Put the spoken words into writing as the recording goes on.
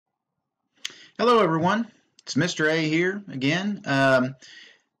Hello everyone, it's Mr. A here again.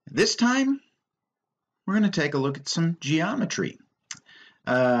 This time we're going to take a look at some geometry.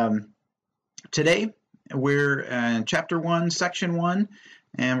 Today we're in Chapter 1, Section 1,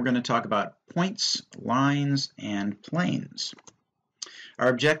 and we're going to talk about points, lines, and planes. Our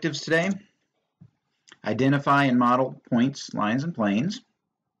objectives today: identify and model points, lines, and planes.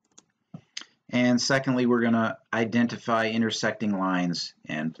 And secondly, we're going to identify intersecting lines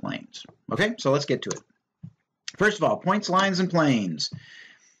and planes. Okay, so let's get to it. First of all, points, lines, and planes.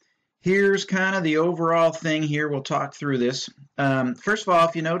 Here's kind of the overall thing here. We'll talk through this. First of all,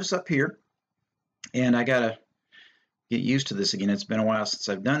 if you notice up here, and I got to get used to this again. It's been a while since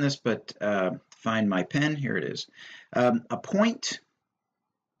I've done this, but find my pen. Here it is. A point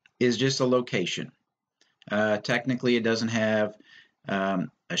is just a location. Technically, it doesn't have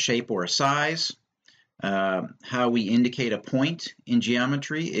a shape or a size. How we indicate a point in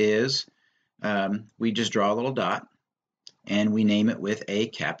geometry is we just draw a little dot and we name it with a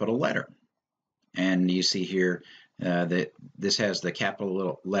capital letter. And you see here that this has the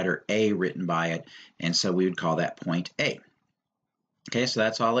capital letter A written by it, and so we would call that point A. Okay, so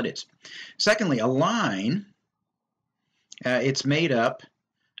that's all it is. Secondly, a line, it's made up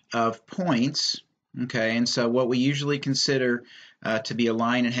of points. Okay, and so what we usually consider to be a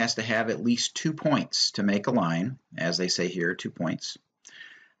line, it has to have at least 2 points to make a line, as they say here, 2 points.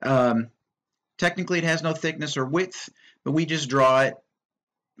 Technically, it has no thickness or width, but we just draw it.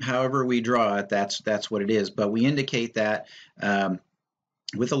 However we draw it, that's what it is. But we indicate that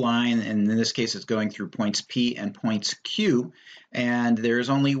with a line, and in this case, it's going through points P and points Q, and there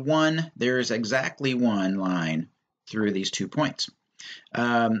is exactly one line through these 2 points.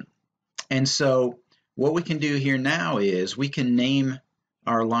 And so what we can do here now is we can name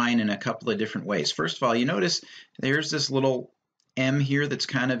our line in a couple of different ways. First of all, you notice there's this little M here that's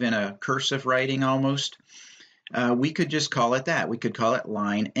kind of in a cursive writing almost. We could just call it that. We could call it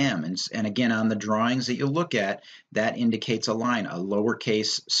line M. And again, on the drawings that you look at, that indicates a line, a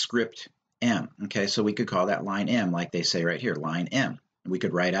lowercase script m. Okay, so we could call that line M, like they say right here, line M. We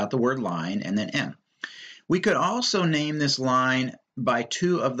could write out the word line and then M. We could also name this line by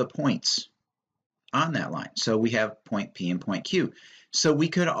 2 of the points on that line. So we have point P and point Q. So we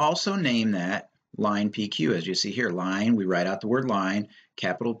could also name that line PQ, as you see here. Line, we write out the word line,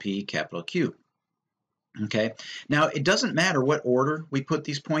 capital P, capital Q. Okay, now it doesn't matter what order we put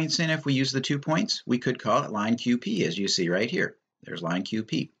these points in. If we use the 2 points, we could call it line QP, as you see right here. There's line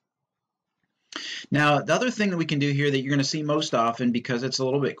QP. Now, the other thing that we can do here that you're going to see most often, because it's a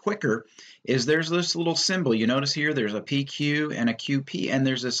little bit quicker, is there's this little symbol. You notice here there's a PQ and a QP, and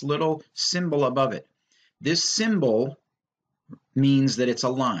there's this little symbol above it. This symbol means that it's a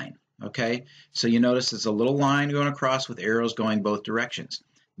line, okay? So you notice it's a little line going across with arrows going both directions.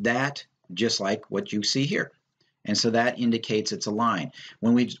 That, just like what you see here. And so that indicates it's a line.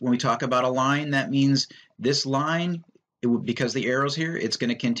 When we talk about a line, that means this line, because the arrow's here, it's going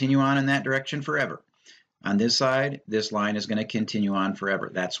to continue on in that direction forever. On this side, this line is going to continue on forever.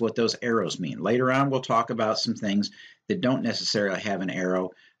 That's what those arrows mean. Later on, we'll talk about some things that don't necessarily have an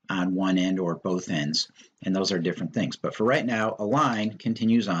arrow on one end or both ends, and those are different things. But for right now, a line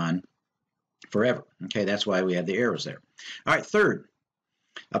continues on forever. Okay, that's why we have the arrows there. All right, third,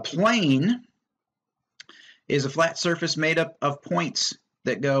 a plane is a flat surface made up of points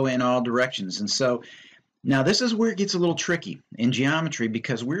that go in all directions. And so now this is where it gets a little tricky in geometry,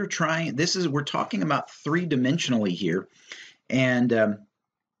 because we're talking about 3-dimensionally here, and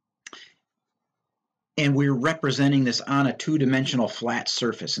we're representing this on a 2-dimensional flat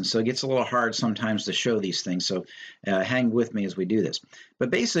surface, and so it gets a little hard sometimes to show these things, so hang with me as we do this. But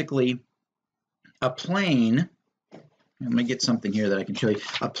basically, a plane, let me get something here that I can show you.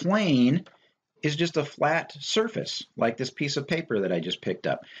 A plane is just a flat surface, like this piece of paper that I just picked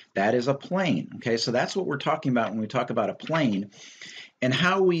up. That is a plane. Okay, so that's what we're talking about when we talk about a plane, and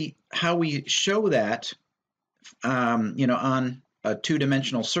how we show that, you know, on a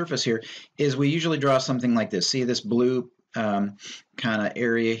 2-dimensional surface here is we usually draw something like this. See this blue kind of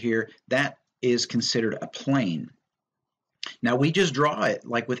area here? That is considered a plane. Now we just draw it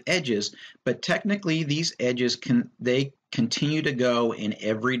like with edges, but technically these edges they continue to go in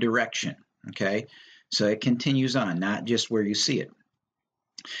every direction. Okay, so it continues on, not just where you see it.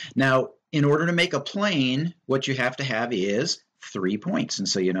 Now, in order to make a plane, what you have to have is 3 points, and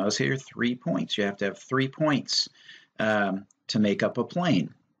so you notice here 3 points. You have to have 3 points to make up a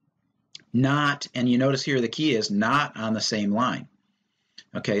plane. Not, and you notice here the key is not on the same line.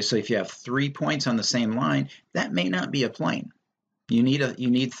 Okay, so if you have 3 points on the same line, that may not be a plane. You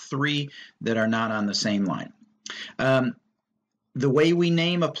need 3 that are not on the same line. The way we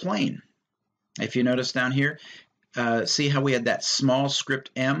name a plane If you notice down here, see how we had that small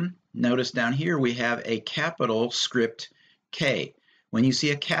script M? Notice down here we have a capital script K. When you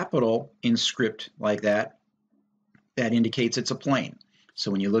see a capital in script like that, that indicates it's a plane.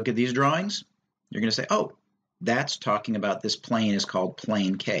 So when you look at these drawings, you're going to say, oh, that's talking about this plane is called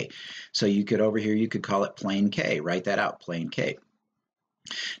plane K. So you could, over here, you could call it plane K. Write that out, plane K.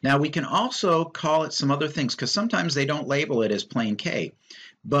 Now we can also call it some other things, because sometimes they don't label it as plane K,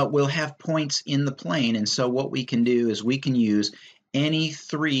 but we'll have points in the plane. And so what we can do is we can use any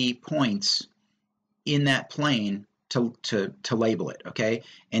 3 points in that plane to label it, okay?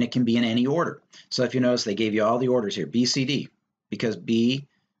 And it can be in any order. So if you notice, they gave you all the orders here, B, C, D, because B,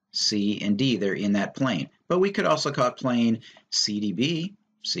 C, and D, they're in that plane. But we could also call it plane CDB,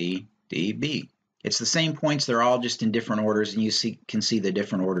 C, D, B. It's the same points, they're all just in different orders, and you can see the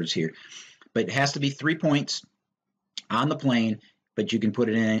different orders here. But it has to be 3 points on the plane, but you can put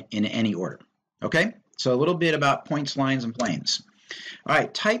it in any order, okay? So a little bit about points, lines, and planes. All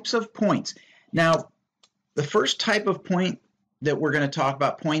right, types of points. Now, the first type of point that we're going to talk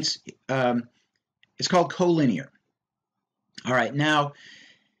about, points, is called collinear. All right, now,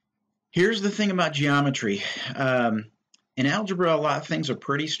 here's the thing about geometry. In algebra, a lot of things are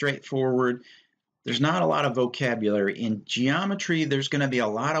pretty straightforward. There's not a lot of vocabulary. In geometry, there's going to be a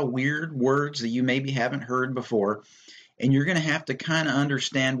lot of weird words that you maybe haven't heard before, and you're going to have to kind of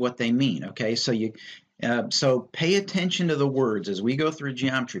understand what they mean, okay? So pay attention to the words. As we go through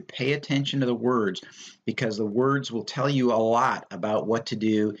geometry, pay attention to the words, because the words will tell you a lot about what to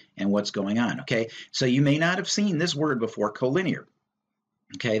do and what's going on, okay? So you may not have seen this word before, collinear.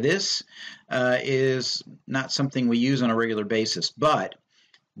 Okay, this is not something we use on a regular basis, but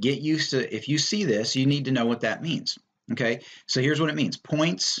get used to, if you see this, you need to know what that means, okay? So here's what it means.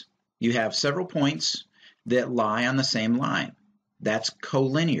 Points, you have several points that lie on the same line. That's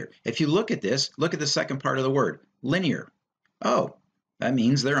collinear. If you look at this, look at the second part of the word, linear. Oh, that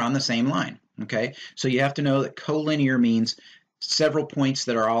means they're on the same line, okay? So you have to know that collinear means several points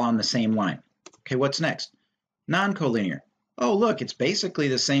that are all on the same line. Okay, what's next? Non-collinear. Oh, look, it's basically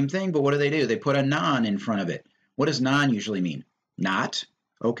the same thing, but what do? They put a non in front of it. What does non usually mean? Not.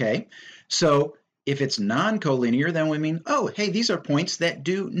 Okay, so if it's non-collinear, then we mean, oh, hey, these are points that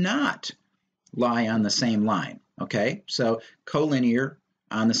do not lie on the same line. Okay, so collinear,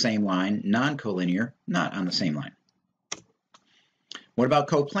 on the same line, non-collinear, not on the same line. What about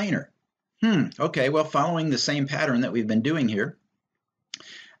coplanar? Okay, well, following the same pattern that we've been doing here,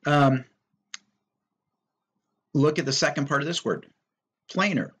 look at the second part of this word,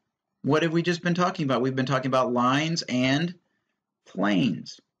 planar. What have we just been talking about? We've been talking about lines and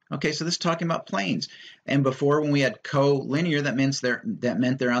planes. Okay, so this is talking about planes. And before, when we had collinear, that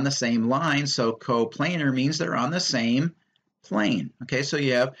meant they're on the same line. So coplanar means they're on the same plane. Okay, so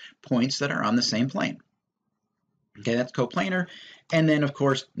you have points that are on the same plane. Okay, that's coplanar. And then, of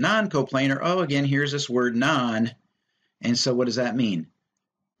course, non-coplanar. Oh, again, here's this word non. And so what does that mean?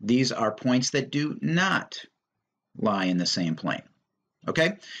 These are points that do not lie in the same plane.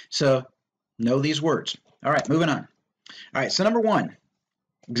 Okay, so know these words. All right, moving on. All right, so number one.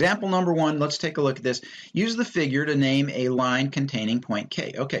 Example number one, let's take a look at this. Use the figure to name a line containing point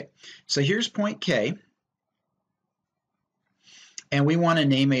K. Okay, so here's point K, and we want to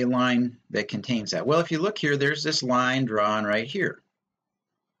name a line that contains that. Well, if you look here, there's this line drawn right here.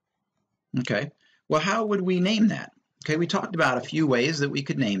 Okay, well, how would we name that? Okay, we talked about a few ways that we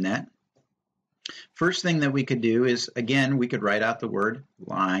could name that. First thing that we could do is, again, we could write out the word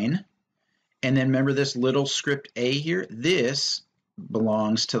line, and then remember this little script A here? This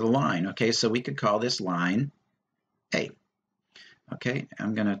belongs to the line. Okay, so we could call this line A. Okay,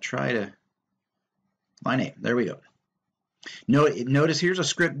 I'm going to try to line A. There we go. Notice here's a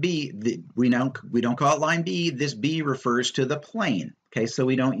script B. We don't call it line B. This B refers to the plane. Okay, so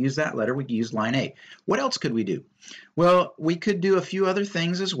we don't use that letter. We use line A. What else could we do? Well, we could do a few other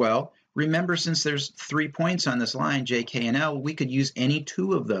things as well. Remember, since there's 3 points on this line, J, K, and L, we could use any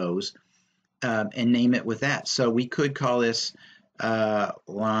 2 of those and name it with that. So we could call this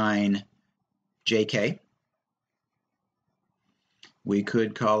line JK. We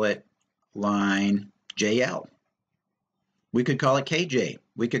could call it line JL. We could call it KJ.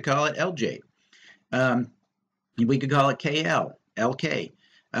 We could call it LJ. We could call it KL, LK.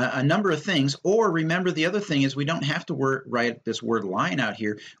 A number of things. Or remember, the other thing is we don't have to write this word line out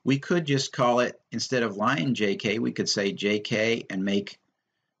here. We could just call it, instead of line JK, we could say JK and make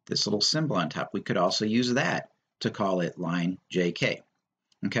this little symbol on top. We could also use that to call it line JK.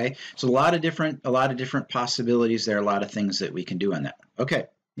 Okay, so a lot of different possibilities there, a lot of things that we can do on that. Okay,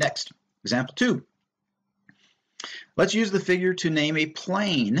 next, example 2. Let's use the figure to name a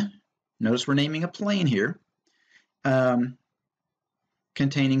plane Notice we're naming a plane here,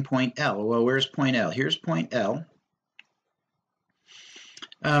 containing point L. Well, where's point L? Here's point L.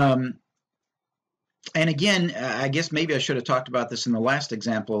 And again, I guess maybe I should have talked about this in the last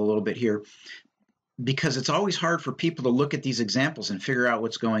example a little bit here, because it's always hard for people to look at these examples and figure out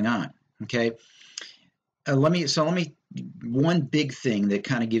what's going on. Okay, let me one big thing that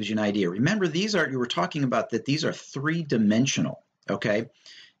kind of gives you an idea. Remember, you were talking about that these are three-dimensional. Okay,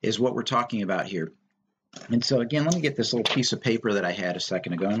 is what we're talking about here. And so again, let me get this little piece of paper that I had a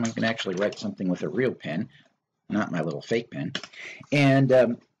second ago. I'm going to actually write something with a real pen, not my little fake pen. And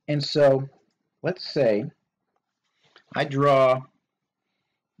so let's say I draw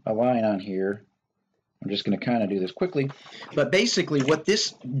a line on here. I'm just going to kind of do this quickly. But basically what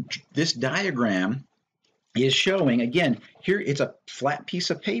this diagram is showing, again, here it's a flat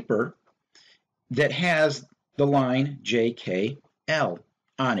piece of paper that has the line JKL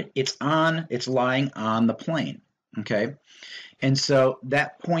on it. It's lying on the plane, okay? And so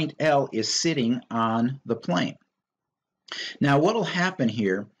that point L is sitting on the plane. Now what will happen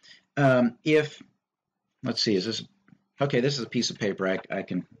here if, let's see, is this, okay, this is a piece of paper I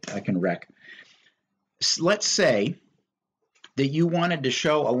can wreck. Let's say that you wanted to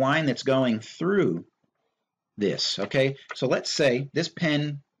show a line that's going through this, okay? So let's say this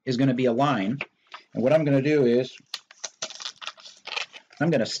pen is going to be a line, and what I'm going to do is I'm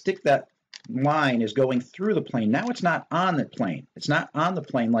going to stick that line is going through the plane. Now it's not on the plane. It's not on the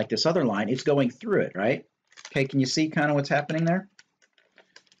plane like this other line. It's going through it, right? Okay, can you see kind of what's happening there?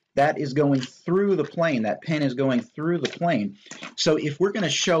 That is going through the plane. That pen is going through the plane. So if we're going to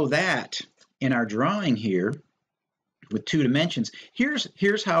show that in our drawing here with 2 dimensions,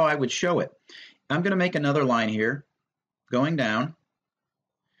 here's how I would show it. I'm going to make another line here going down.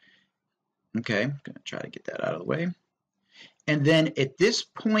 Okay, I'm going to try to get that out of the way. And then at this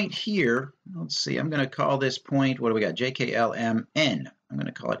point here, let's see, I'm going to call this point, what do we got? JKLMN. I'm going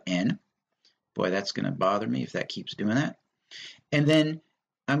to call it N. Boy, that's going to bother me if that keeps doing that. And then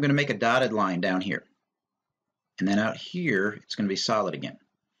I'm going to make a dotted line down here. And then out here, it's going to be solid again.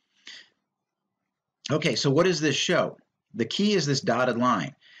 Okay, so what does this show? The key is this dotted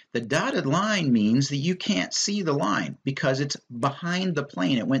line. The dotted line means that you can't see the line because it's behind the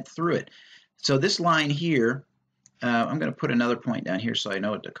plane. It went through it. So this line here, I'm going to put another point down here so I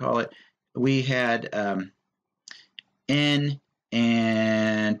know what to call it. We had N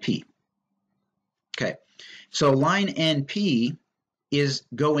and P. Okay, so line NP is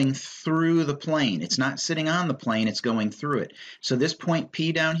going through the plane. It's not sitting on the plane, it's going through it. So this point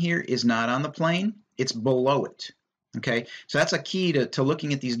P down here is not on the plane, it's below it. Okay, so that's a key to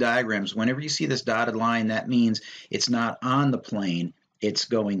looking at these diagrams. Whenever you see this dotted line, that means it's not on the plane, it's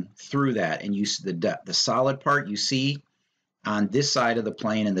going through that. And you see the solid part you see on this side of the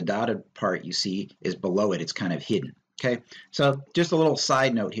plane, and the dotted part you see is below it. It's kind of hidden. Okay, so just a little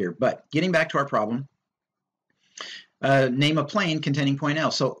side note here. But getting back to our problem, name a plane containing point L.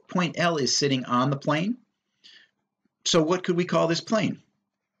 So point L is sitting on the plane. So what could we call this plane?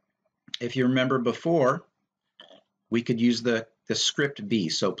 If you remember before, we could use the script B.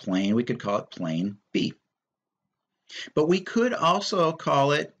 So plane, we could call it plane B. But we could also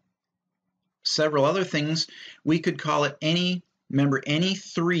call it several other things. We could call it any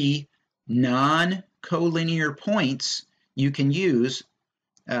 3 non-collinear points you can use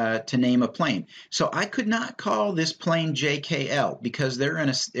to name a plane. So I could not call this plane JKL because they're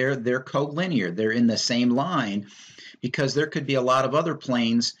collinear. They're in the same line, because there could be a lot of other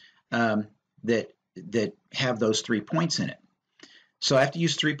planes that have those 3 points in it. So I have to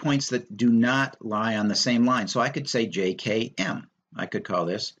use 3 points that do not lie on the same line. So I could say JKM. I could call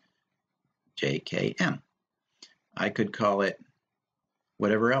this JKM. I could call it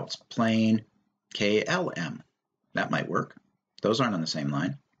whatever else, plane KLM. That might work. Those aren't on the same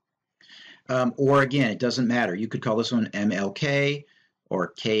line. Or again, it doesn't matter. You could call this one MLK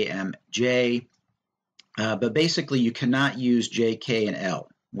or KMJ. But basically, you cannot use JK and L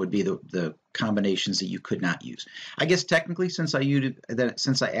would be the combinations that you could not use. I guess technically, since I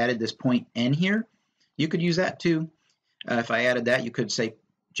added this point N here, you could use that too. If I added that, you could say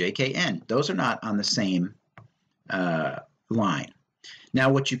JKN. Those are not on the same line. Now,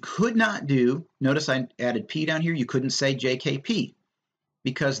 what you could not do, notice I added P down here, you couldn't say JKP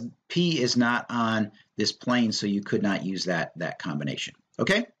because P is not on this plane, so you could not use that combination.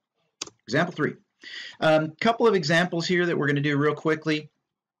 Okay? Example 3. Couple of examples here that we're going to do real quickly.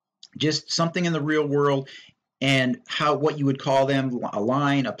 Just something in the real world and what you would call them, a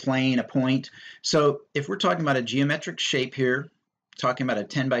line, a plane, a point. So if we're talking about a geometric shape here, talking about a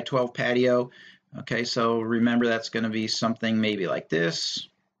 10 by 12 patio, okay, so remember that's going to be something maybe like this.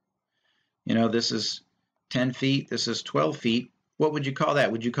 You know, this is 10 feet, this is 12 feet. What would you call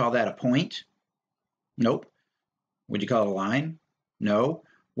that? Would you call that a point? Nope. Would you call it a line? No.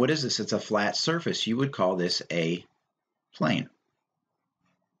 What is this? It's a flat surface. You would call this a plane.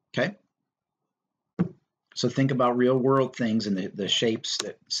 Okay? So think about real world things and the shapes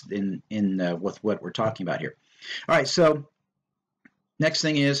that's with what we're talking about here. All right, so next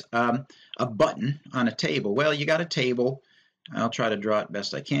thing is a button on a table. Well, you got a table. I'll try to draw it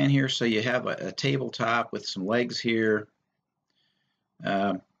best I can here. So you have a tabletop with some legs here.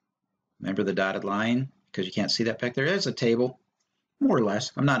 Remember the dotted line? Because you can't see that back there. There's a table, more or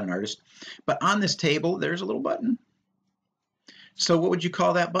less. I'm not an artist. But on this table, there's a little button. So what would you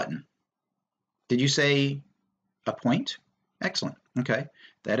call that button? Did you say a point? Excellent. Okay,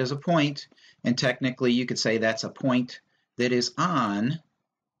 that is a point. And technically, you could say that's a point that is on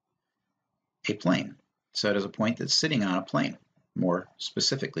a plane. So it is a point that's sitting on a plane, more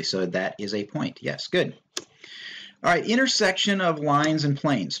specifically. So that is a point. Yes, good. All right, intersection of lines and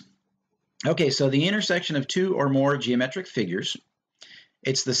planes. Okay, so the intersection of two or more geometric figures,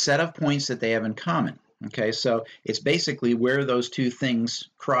 it's the set of points that they have in common. Okay, so it's basically where those two things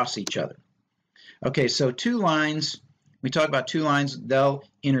cross each other. Okay, so two lines, we talk about two lines, they'll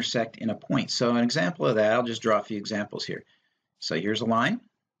intersect in a point. So an example of that, I'll just draw a few examples here. So here's a line,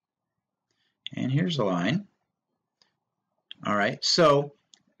 and here's a line. All right, so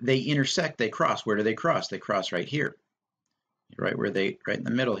they intersect, they cross. Where do they cross? They cross right here, right in the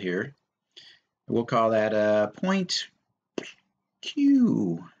middle here. We'll call that point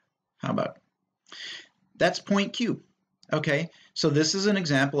Q. How about? That's point Q. Okay, so this is an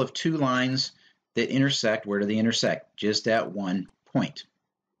example of two lines that intersect. Where do they intersect? Just at one point.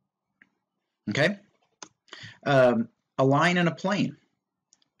 Okay, a line and a plane.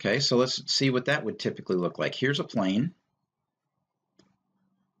 Okay, so let's see what that would typically look like. Here's a plane,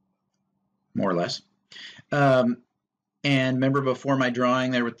 more or less. And remember before my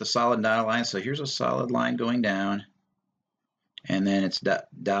drawing there with the solid dotted line, so here's a solid line going down, and then it's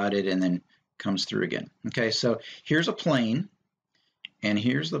dotted and then comes through again. Okay, so here's a plane, and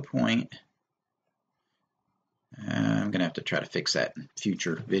here's the point. I'm going to have to try to fix that in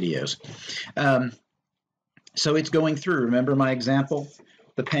future videos. So it's going through. Remember my example?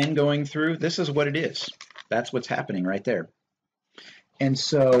 The pen going through? This is what it is. That's what's happening right there. And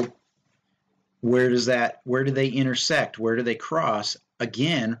so where do they intersect? Where do they cross?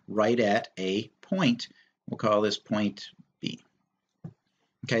 Again, right at a point. We'll call this point B.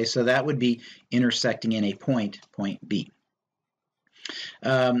 Okay, so that would be intersecting in a point B.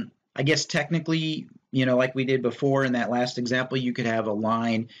 I guess technically, you know, like we did before in that last example, you could have a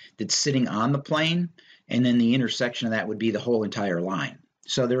line that's sitting on the plane, and then the intersection of that would be the whole entire line.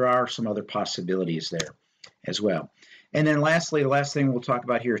 So there are some other possibilities there as well. And then lastly, the last thing we'll talk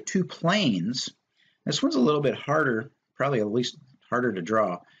about here, two planes. This one's a little bit harder, probably at least harder to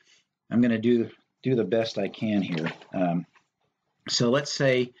draw. I'm going to do the best I can here. So let's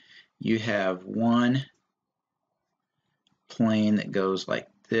say you have one plane that goes like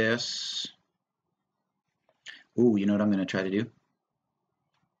this. Ooh, you know what I'm going to try to do?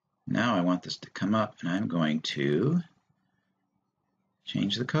 Now I want this to come up, and I'm going to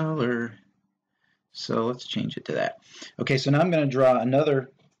change the color. So let's change it to that. Okay, so now I'm going to draw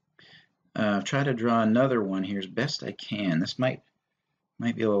another, try to draw another one here as best I can. This might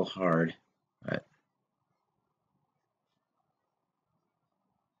be a little hard, but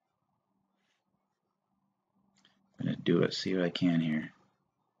I'm going to do it, see what I can here.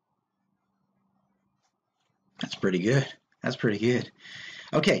 That's pretty good. That's pretty good.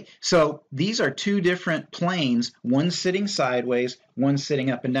 Okay, so these are two different planes, one sitting sideways, one sitting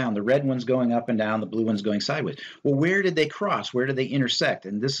up and down. The red one's going up and down, the blue one's going sideways. Well, where did they cross? Where did they intersect?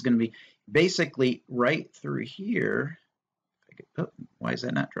 And this is going to be basically right through here. Oh, why is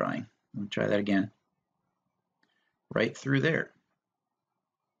that not drawing? Let me try that again. Right through there.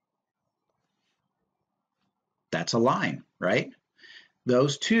 That's a line, right?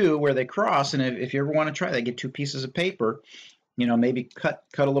 Those two where they cross, and if you ever want to try that, get two pieces of paper, you know, maybe cut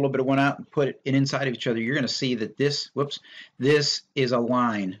a little bit of one out and put it inside of each other. You're going to see that this is a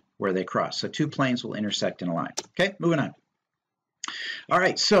line where they cross. So two planes will intersect in a line. Okay, moving on. All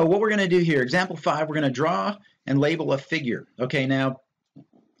right, so what we're going to do here, example 5, we're going to draw and label a figure. Okay, now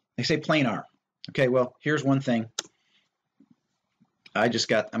they say planar. Okay, well, here's one thing. I'm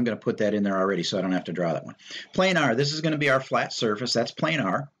going to put that in there already so I don't have to draw that one. Planar, this is going to be our flat surface. That's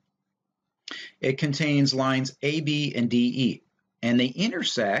planar. It contains lines A, B, and D, E. And they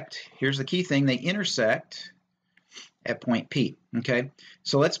intersect, here's the key thing, they intersect at point P. Okay,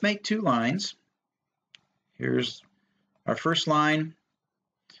 so let's make two lines. Here's our first line.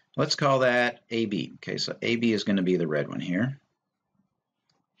 Let's call that AB. Okay, so AB is going to be the red one here.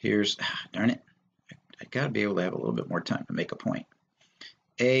 Here's, darn it, I got to be able to have a little bit more time to make a point.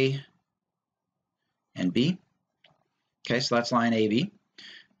 A and B. Okay, so that's line AB.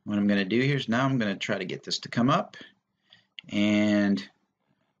 What I'm going to do here is now I'm going to try to get this to come up. And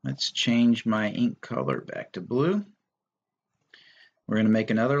let's change my ink color back to blue. We're going to make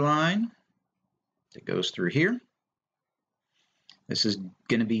another line that goes through here. This is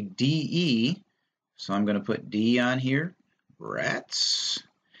going to be DE, so I'm going to put D on here. Rats.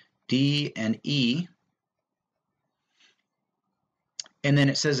 D and E. And then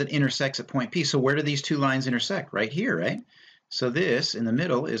it says it intersects at point P. So where do these two lines intersect? Right here, right? So this in the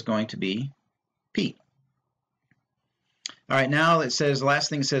middle is going to be P. All right, now it says, the last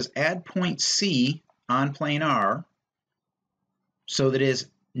thing it says, add point C on plane R so that it is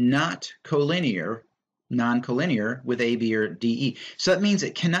not collinear, non-collinear with AB or DE. So that means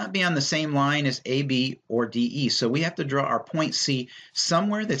it cannot be on the same line as AB or DE. So we have to draw our point C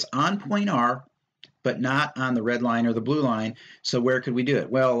somewhere that's on point R, but not on the red line or the blue line. So where could we do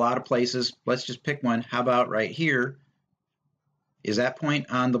it? Well, a lot of places. Let's just pick one. How about right here? Is that point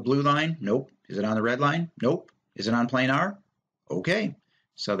on the blue line? Nope. Is it on the red line? Nope. Is it on plane R? Okay.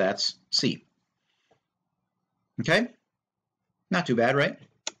 So that's C. Okay? Not too bad, right?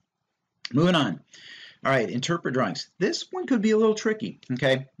 Moving on. All right, interpret drawings. This one could be a little tricky,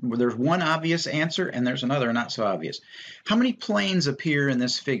 okay? There's one obvious answer and there's another not so obvious. How many planes appear in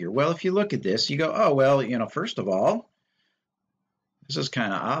this figure? Well, if you look at this, you go, oh, well, you know, first of all, this is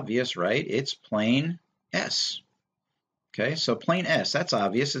kind of obvious, right? It's plane S. Okay, so plane S, that's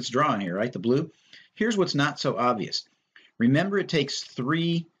obvious. It's drawn here, right? The blue. Here's what's not so obvious. Remember, it takes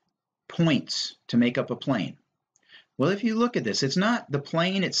 3 points to make up a plane. Well, if you look at this, it's not, the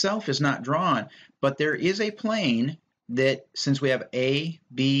plane itself is not drawn, but there is a plane that, since we have A,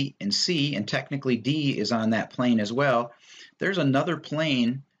 B, and C, and technically D is on that plane as well, there's another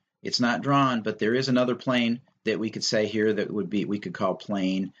plane, it's not drawn, but there is another plane that we could say here that would be, we could call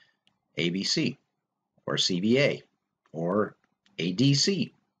plane ABC, or CBA, or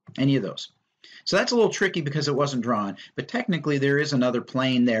ADC, any of those. So that's a little tricky because it wasn't drawn, but technically there is another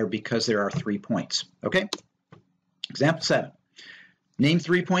plane there because there are 3 points, okay? Example 7. Name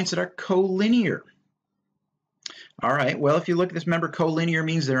 3 points that are collinear. All right, well, if you look at this, remember, collinear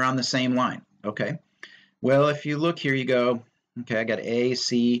means they're on the same line, okay? Well, if you look here, you go, okay, I got A,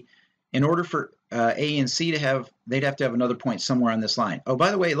 C. In order for A and C to have, they'd have to have another point somewhere on this line. Oh,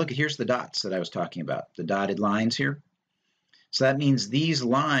 by the way, look, here's the dots that I was talking about, the dotted lines here. So that means these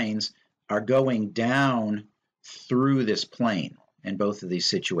lines are going down through this plane in both of these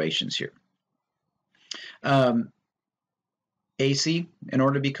situations here. AC, in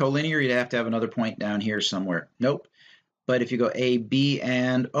order to be collinear, you'd have to have another point down here somewhere. Nope. But if you go A, B,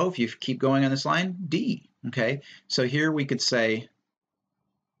 and, oh, if you keep going on this line, D. Okay, so here we could say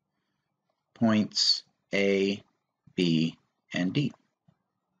points A, B, and D.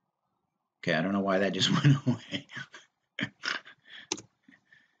 Okay, I don't know why that just went away.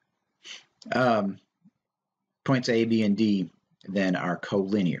 Points A, B, and D then are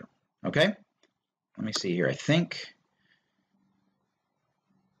collinear. Okay, let me see here. I think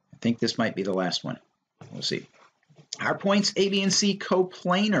this might be the last one. We'll see. Are points A, B, and C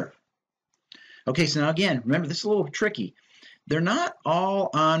coplanar? Okay, so now again, remember, this is a little tricky. They're not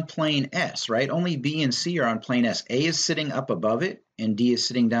all on plane S, right? Only B and C are on plane S. A is sitting up above it, and D is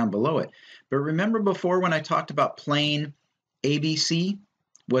sitting down below it. But remember before when I talked about plane ABC,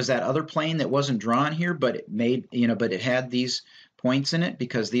 was that other plane that wasn't drawn here, but it made, you know, but it had these points in it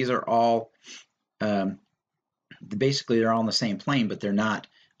because these are all, basically they're all on the same plane, but they're not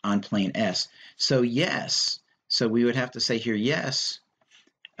on plane S. So yes, so we would have to say here, yes,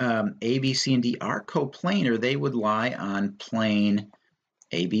 A, B, C, and D are coplanar. They would lie on plane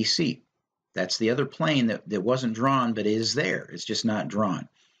ABC. That's the other plane that wasn't drawn, but is there. It's just not drawn.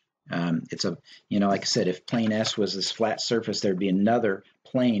 It's a, you know, like I said, if plane S was this flat surface, there'd be another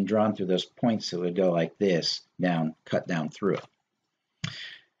plane drawn through those points that would go like this, down, cut down through it.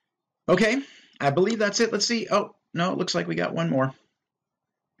 Okay, I believe that's it. Let's see. Oh, no, it looks like we got one more.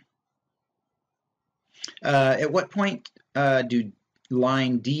 At what point do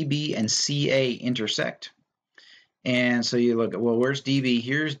line DB and CA intersect? And so you look at, well, where's DB?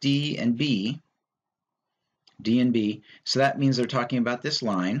 Here's D and B. D and B. So that means they're talking about this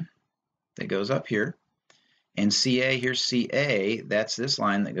line that goes up here. And CA, here's CA. That's this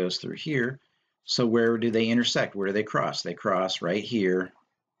line that goes through here. So where do they intersect? Where do they cross? They cross right here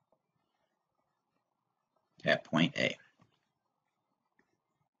at point A.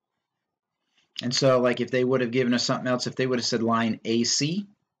 And so, like, if they would have given us something else, if they would have said line AC,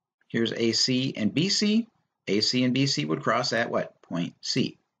 Here's AC and BC. AC and BC would cross at what? Point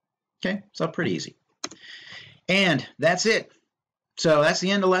C. Okay, so pretty easy. And that's it. So that's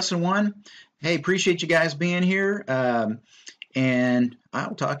the end of lesson 1. Hey, appreciate you guys being here. And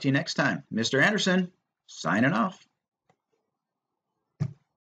I'll talk to you next time. Mr. Anderson, signing off.